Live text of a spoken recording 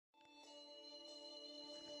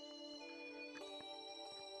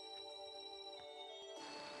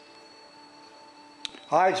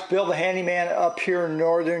Hi, it's Bill the Handyman up here in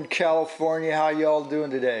Northern California. How y'all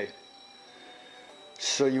doing today?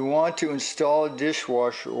 So you want to install a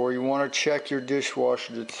dishwasher, or you want to check your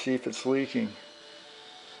dishwasher to see if it's leaking.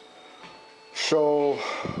 So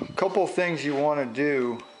a couple of things you want to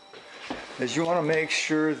do is you want to make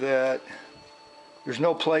sure that there's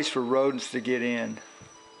no place for rodents to get in.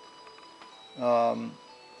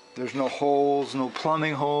 There's no holes, no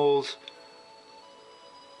plumbing holes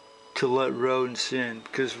to let rodents in,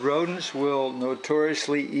 because rodents will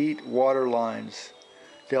notoriously eat water lines.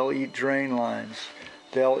 They'll eat drain lines.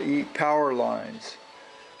 They'll eat power lines.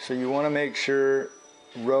 So you want to make sure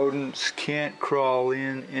rodents can't crawl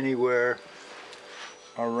in anywhere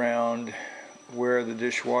around where the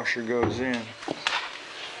dishwasher goes in.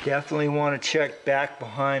 Definitely want to check back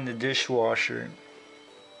behind the dishwasher.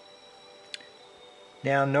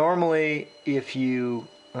 Now normally if you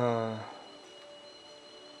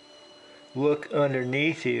look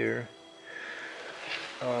underneath here,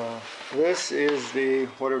 this is the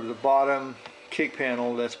bottom kick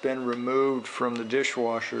panel that's been removed from the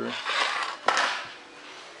dishwasher.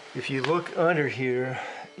 If you look under here,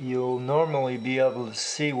 you'll normally be able to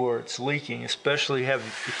see where it's leaking, especially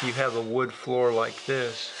if you have a wood floor like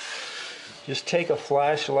this. Just take a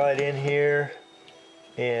flashlight in here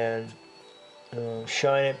and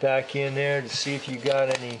shine it back in there to see if you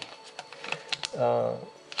got any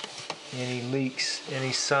leaks,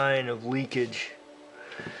 any sign of leakage.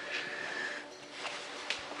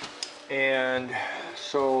 And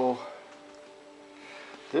so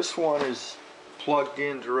this one is plugged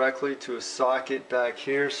in directly to a socket back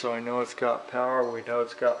here, so I know it's got power. We know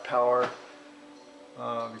it's got power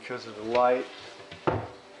because of the light.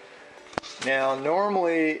 Now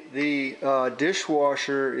normally the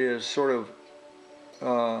dishwasher is sort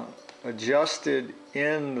of adjusted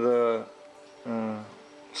in the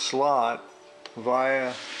slot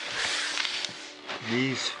via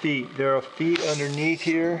these feet. There are feet underneath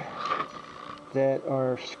here that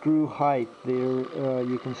are screw height.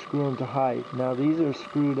 You can screw them to height. Now these are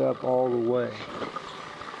screwed up all the way.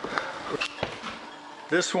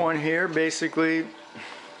 This one here, basically,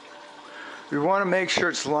 we want to make sure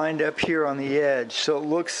it's lined up here on the edge so it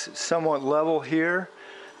looks somewhat level here.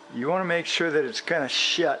 You want to make sure that it's kind of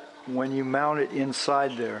shut when you mount it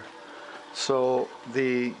inside there. So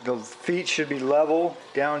the feet should be level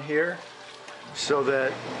down here so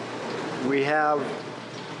that we have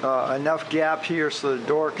enough gap here so the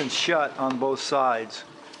door can shut on both sides.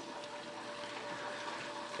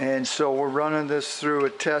 And so we're running this through a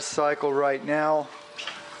test cycle right now,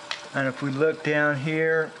 and if we look down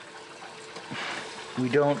here, we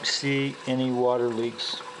don't see any water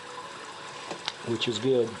leaks, which is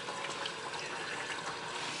good.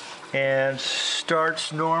 And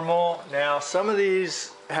starts normal. Now some of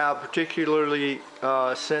these have particularly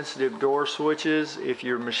sensitive door switches. If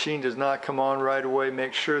your machine does not come on right away,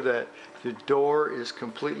 make sure that the door is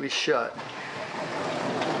completely shut.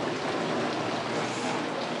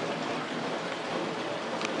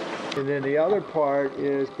 And then the other part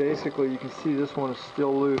is basically, you can see this one is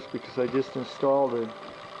still loose because I just installed it.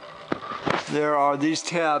 There are these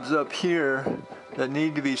tabs up here that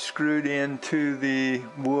need to be screwed into the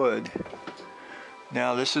wood.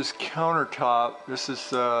 Now this is countertop, this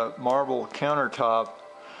is marble countertop,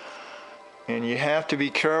 and you have to be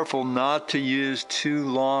careful not to use too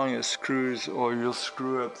long as screws or you'll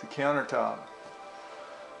screw up the countertop.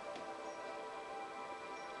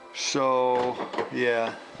 So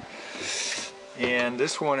yeah, and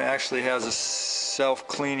this one actually has a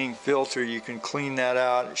self-cleaning filter. You can clean that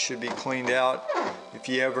out. It should be cleaned out if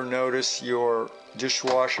you ever notice your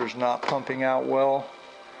dishwasher is not pumping out well.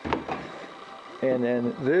 And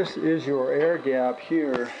then this is your air gap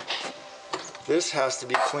here. This has to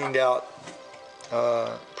be cleaned out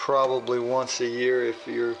probably once a year. If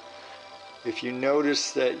you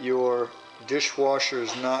notice that your dishwasher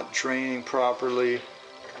is not draining properly,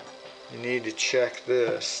 you need to check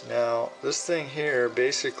this. Now this thing here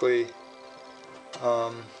basically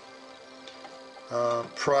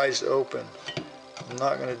pries open. I'm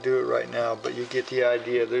not going to do it right now, but you get the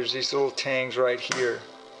idea. There's these little tangs right here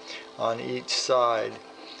on each side,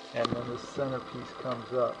 and then the centerpiece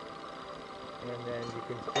comes up, and then you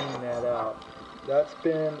can clean that out. That's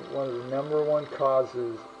been one of the #1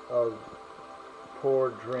 causes of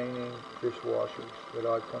poor draining dishwashers that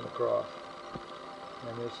I've come across.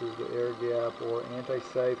 And this is the air gap or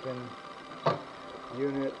anti-siphon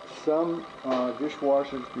unit. Some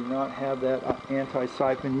dishwashers do not have that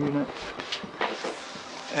anti-siphon unit.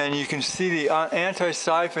 And you can see the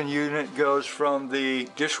anti-siphon unit goes from the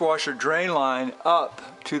dishwasher drain line up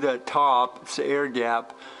to the top, it's the air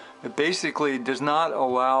gap, it basically does not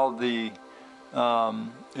allow the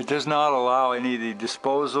it does not allow any of the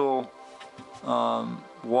disposal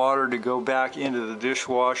water to go back into the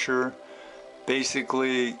dishwasher.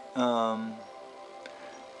 Basically, and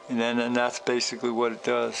that's basically what it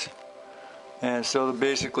does. And so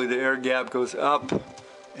basically the air gap goes up,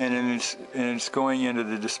 and then it's going into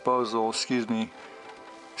the disposal. Excuse me.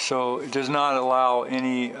 So it does not allow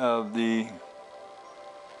any of the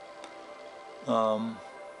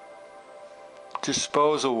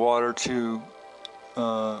disposal water to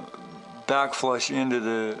backflush into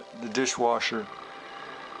the dishwasher.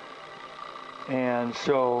 And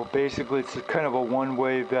so basically it's kind of a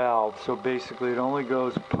one-way valve. So basically it only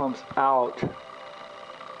pumps out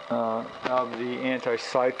of the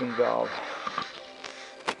anti-siphon valve.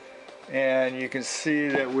 And you can see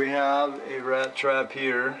that we have a rat trap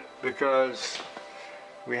here because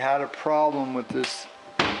we had a problem with this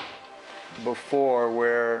before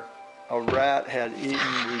where a rat had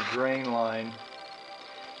eaten the drain line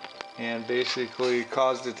and basically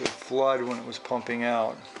caused it to flood when it was pumping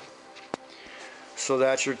out. So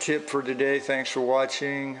that's your tip for today. Thanks for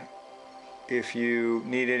watching. If you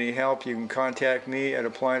need any help, you can contact me at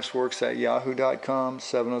applianceworks@yahoo.com,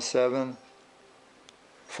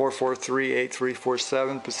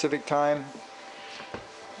 707-443-8347 Pacific Time,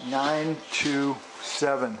 9 to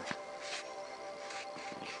 7.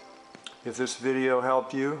 If this video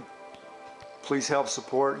helped you, please help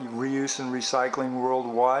support reuse and recycling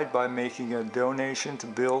worldwide by making a donation to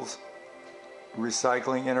Bill's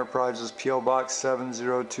Recycling Enterprises, P.O. Box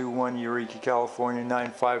 7021, Eureka, California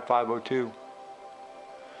 95502.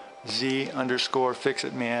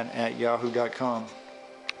 Z_fixitman@yahoo.com.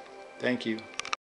 Thank you.